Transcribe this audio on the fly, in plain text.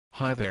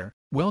Hi there,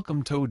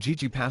 welcome to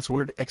GG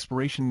Password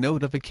Expiration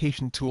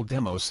Notification Tool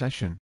Demo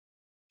Session.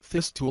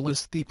 This tool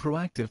is the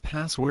proactive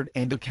password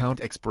and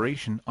account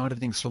expiration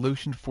auditing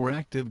solution for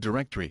Active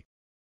Directory.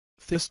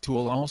 This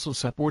tool also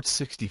supports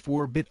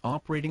 64-bit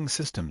operating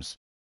systems.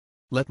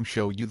 Let me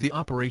show you the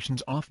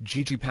operations of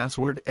GG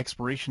Password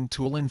Expiration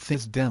tool in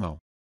this demo.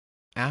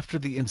 After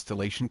the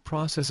installation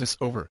process is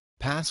over,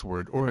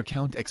 password or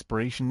account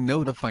expiration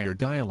notifier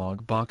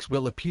dialog box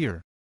will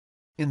appear.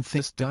 In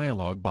this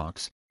dialog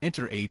box,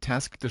 enter a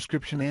task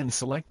description and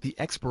select the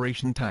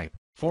expiration type,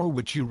 for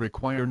which you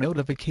require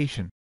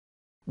notification.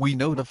 We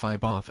notify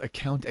both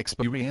account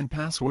expiry and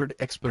password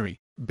expiry,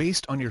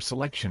 based on your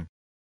selection.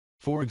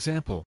 For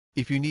example,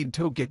 if you need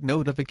to get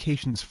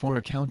notifications for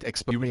account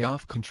expiry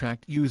of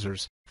contract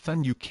users,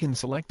 then you can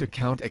select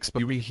account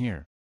expiry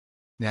here.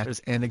 That is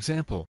an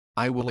example.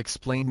 I will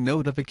explain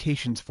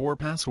notifications for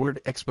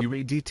password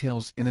expiry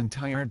details in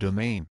entire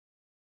domain.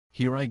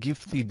 Here I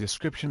give the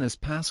description as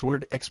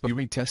password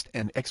expiry test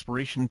and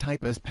expiration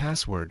type as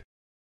password.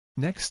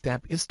 Next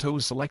step is to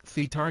select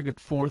the target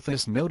for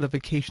this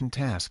notification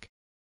task.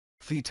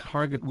 The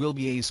target will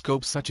be a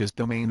scope such as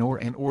domain or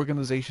an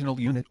organizational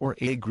unit or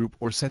a group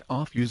or set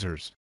of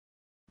users.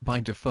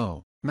 By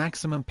default,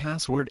 maximum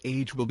password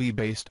age will be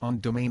based on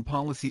domain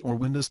policy or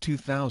Windows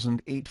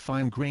 2008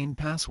 fine-grained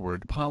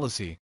password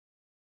policy.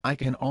 I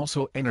can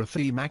also enter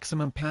the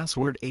maximum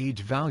password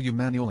age value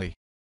manually.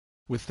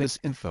 With this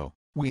info,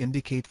 we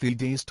indicate the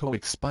days to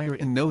expire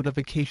in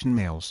notification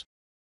mails.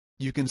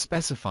 You can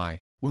specify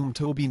whom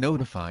to be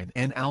notified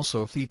and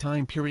also the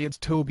time periods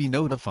to be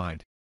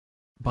notified.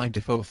 By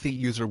default, the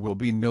user will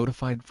be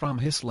notified from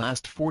his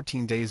last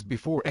 14 days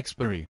before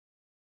expiry.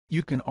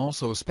 You can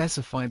also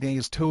specify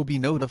days to be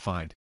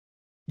notified.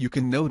 You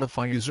can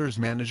notify Users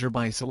Manager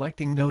by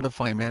selecting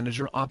Notify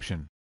Manager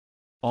option.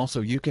 Also,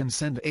 you can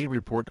send a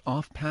report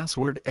of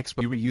password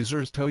expiry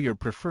users to your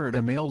preferred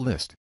email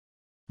list.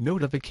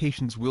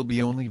 Notifications will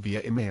be only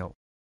via email.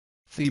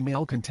 The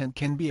email content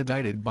can be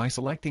edited by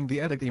selecting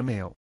the Edit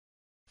Email.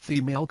 The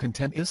email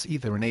content is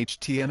either in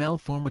HTML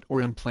format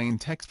or in plain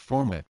text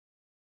format.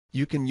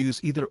 You can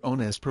use either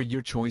as per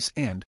your choice,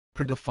 and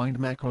predefined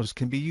macros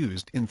can be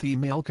used in the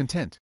email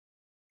content.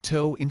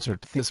 To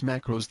insert this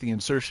macros, the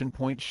insertion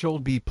point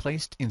should be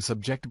placed in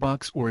subject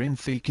box or in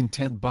the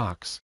content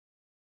box.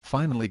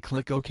 Finally,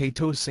 click OK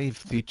to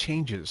save the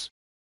changes.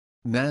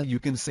 Now you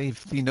can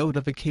save the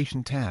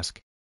notification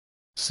task.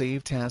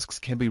 Save tasks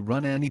can be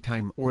run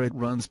anytime or it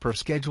runs per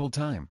scheduled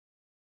time.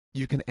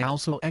 You can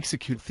also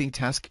execute the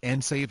task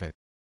and save it.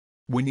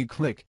 When you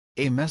click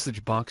a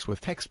message box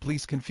with text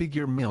 "Please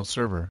configure mail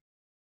server.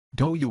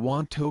 Do you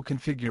want to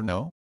configure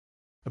no?"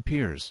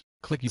 appears,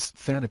 click Yes.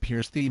 Then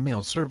appears the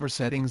mail server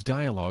settings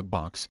dialog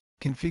box.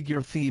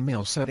 Configure the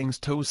email settings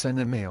to send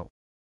a mail.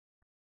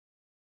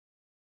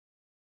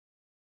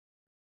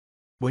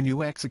 When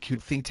you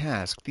execute the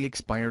task, the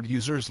expired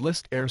users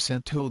list are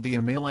sent to the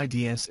email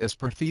IDs as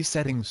per the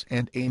settings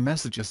and a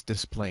message is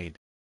displayed.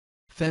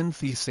 Then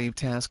the saved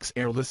tasks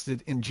are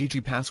listed in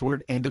GG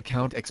Password and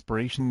Account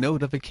Expiration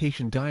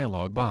Notification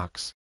dialog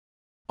box.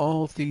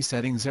 All the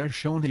settings are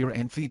shown here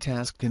and the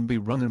task can be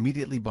run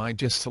immediately by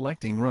just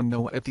selecting Run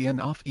Now at the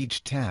end of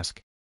each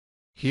task.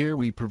 Here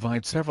we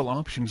provide several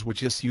options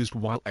which is used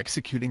while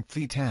executing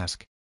the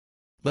task.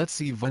 Let's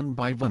see one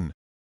by one.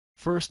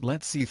 First,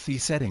 let's see the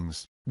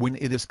settings. When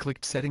it is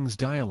clicked, Settings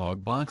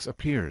dialog box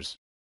appears.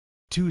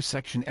 Two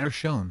sections are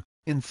shown.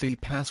 In the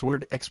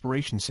Password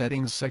Expiration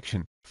Settings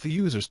section, the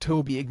users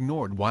to be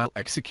ignored while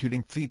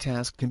executing the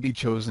task can be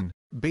chosen,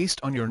 based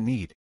on your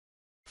need.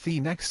 The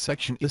next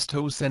section is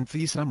to send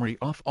the summary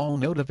of all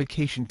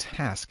notification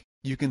tasks.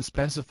 You can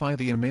specify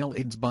the email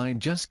IDs by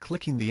just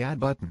clicking the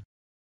Add button.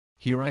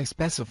 Here I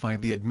specify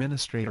the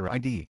administrator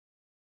ID.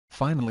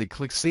 Finally,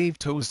 click Save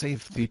to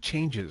save the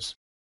changes.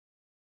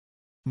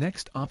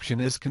 Next option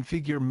is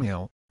Configure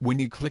Mail. When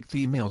you click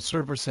the Mail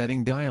Server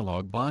Setting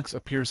dialog box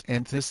appears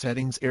and the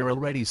settings are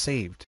already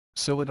saved,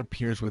 so it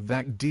appears with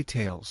that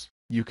details.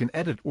 You can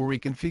edit or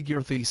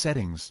reconfigure the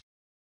settings.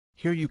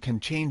 Here you can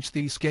change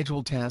the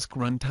scheduled task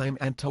runtime,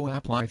 and to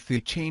apply the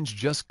change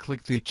just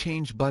click the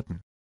Change button.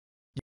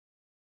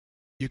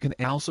 You can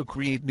also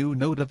create new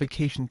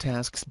notification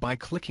tasks by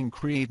clicking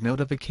Create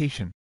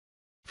Notification.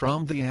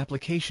 From the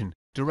application,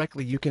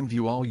 directly you can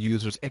view all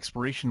users'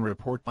 expiration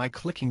report by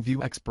clicking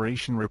View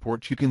Expiration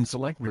Report. You can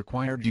select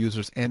required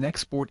users and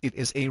export it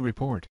as a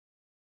report.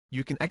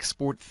 You can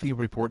export the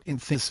report in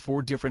these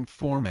 4 different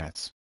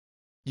formats.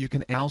 You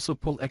can also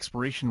pull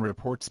expiration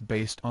reports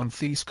based on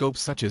the scope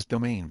such as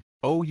domain,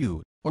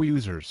 OU, or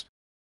users.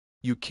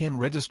 You can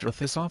register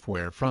the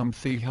software from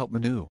the Help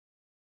menu.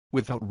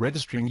 Without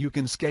registering, you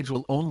can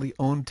schedule only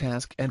own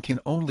task and can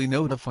only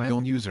notify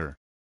own user.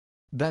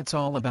 That's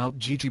all about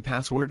GG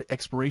Password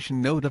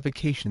Expiration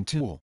Notification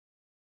tool.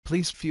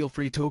 Please feel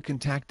free to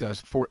contact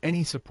us for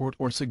any support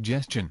or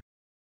suggestion.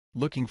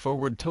 Looking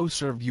forward to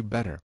serve you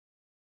better.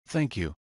 Thank you.